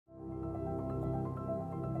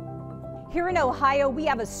Here in Ohio, we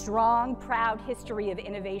have a strong, proud history of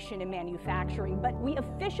innovation in manufacturing, but we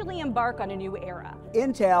officially embark on a new era.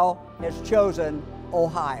 Intel has chosen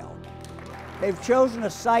Ohio. They've chosen a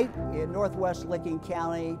site in northwest Licking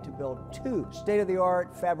County to build 2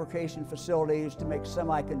 state-of-the-art fabrication facilities to make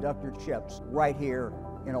semiconductor chips right here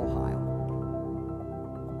in Ohio.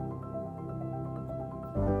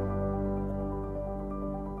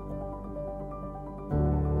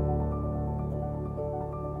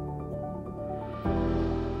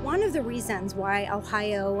 One of the reasons why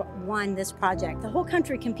Ohio won this project, the whole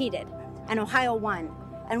country competed, and Ohio won.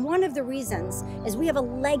 And one of the reasons is we have a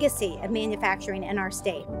legacy of manufacturing in our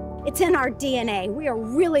state. It's in our DNA. We are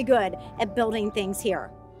really good at building things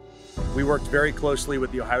here. We worked very closely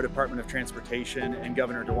with the Ohio Department of Transportation and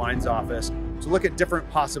Governor DeWine's office to look at different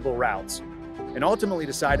possible routes, and ultimately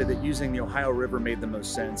decided that using the Ohio River made the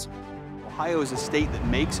most sense. Ohio is a state that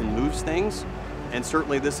makes and moves things, and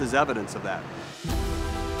certainly this is evidence of that.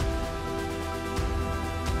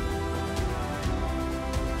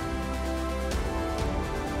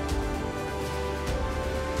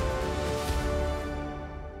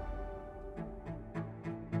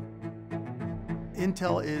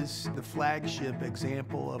 Intel is the flagship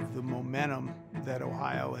example of the momentum that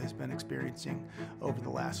Ohio has been experiencing over the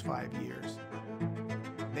last 5 years.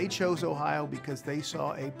 They chose Ohio because they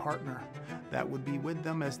saw a partner that would be with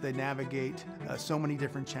them as they navigate so many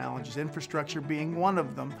different challenges, infrastructure being one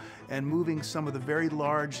of them, and moving some of the very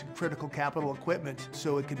large critical capital equipment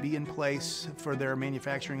so it could be in place for their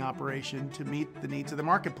manufacturing operation to meet the needs of the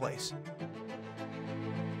marketplace.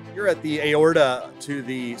 You're at the aorta to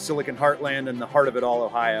the Silicon Heartland and the heart of it all,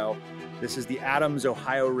 Ohio. This is the Adams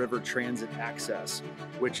Ohio River Transit Access,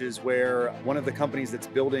 which is where one of the companies that's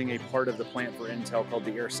building a part of the plant for Intel called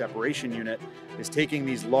the Air Separation Unit is taking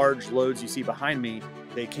these large loads you see behind me.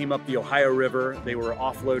 They came up the Ohio River, they were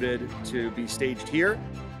offloaded to be staged here,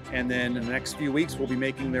 and then in the next few weeks will be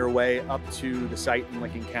making their way up to the site in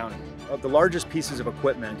Licking County. Of the largest pieces of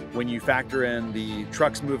equipment, when you factor in the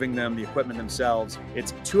trucks moving them, the equipment themselves,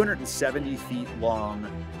 it's 270 feet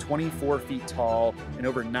long, 24 feet tall, and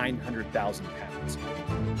over 900,000 pounds.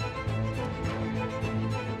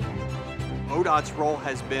 ODOT's role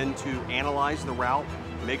has been to analyze the route,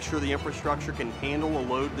 make sure the infrastructure can handle a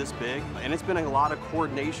load this big, and it's been a lot of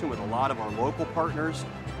coordination with a lot of our local partners,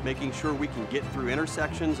 making sure we can get through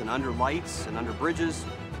intersections and under lights and under bridges.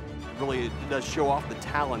 Really, it does show off the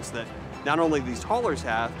talents that not only these haulers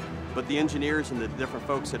have, but the engineers and the different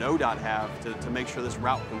folks at ODOT have to make sure this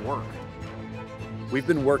route can work. We've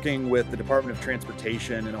been working with the Department of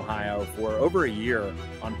Transportation in Ohio for over a year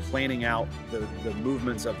on planning out the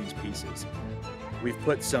movements of these pieces. We've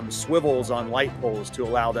put some swivels on light poles to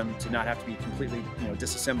allow them to not have to be completely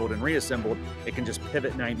disassembled and reassembled. It can just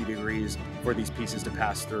pivot 90 degrees for these pieces to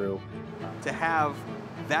pass through. To have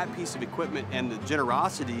that piece of equipment and the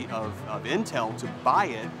generosity of Intel to buy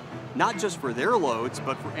it, not just for their loads,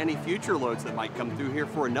 but for any future loads that might come through here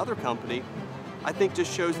for another company, I think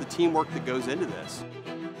just shows the teamwork that goes into this.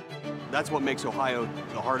 That's what makes Ohio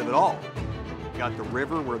the heart of it all. We've got the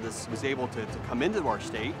river where this was able to come into our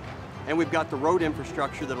state, and we've got the road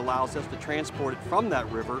infrastructure that allows us to transport it from that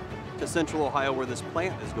river to central Ohio where this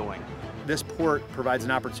plant is going. This port provides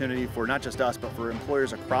an opportunity for not just us, but for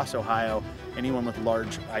employers across Ohio, anyone with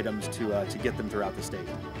large items to get them throughout the state.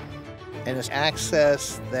 And it's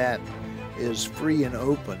access that is free and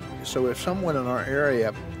open. So if someone in our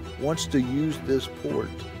area wants to use this port,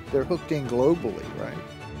 they're hooked in globally, right?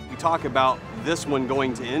 We talk about this one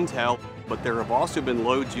going to Intel, but there have also been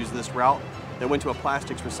loads using this route that went to a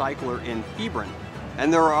plastics recycler in Hebron.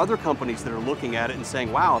 And there are other companies that are looking at it and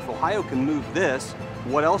saying, wow, if Ohio can move this,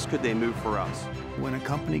 what else could they move for us? When a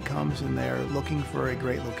company comes and they're looking for a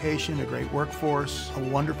great location, a great workforce, a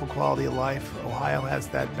wonderful quality of life, Ohio has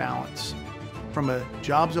that balance. From a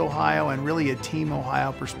Jobs Ohio and really a Team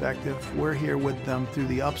Ohio perspective, we're here with them through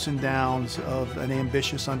the ups and downs of an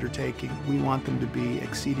ambitious undertaking. We want them to be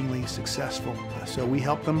exceedingly successful. So we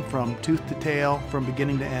help them from tooth to tail, from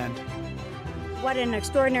beginning to end. What an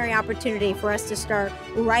extraordinary opportunity for us to start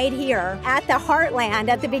right here at the heartland,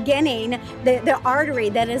 at the beginning, the artery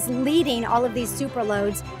that is leading all of these super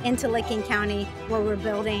loads into Licking County, where we're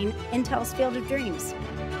building Intel's Field of Dreams.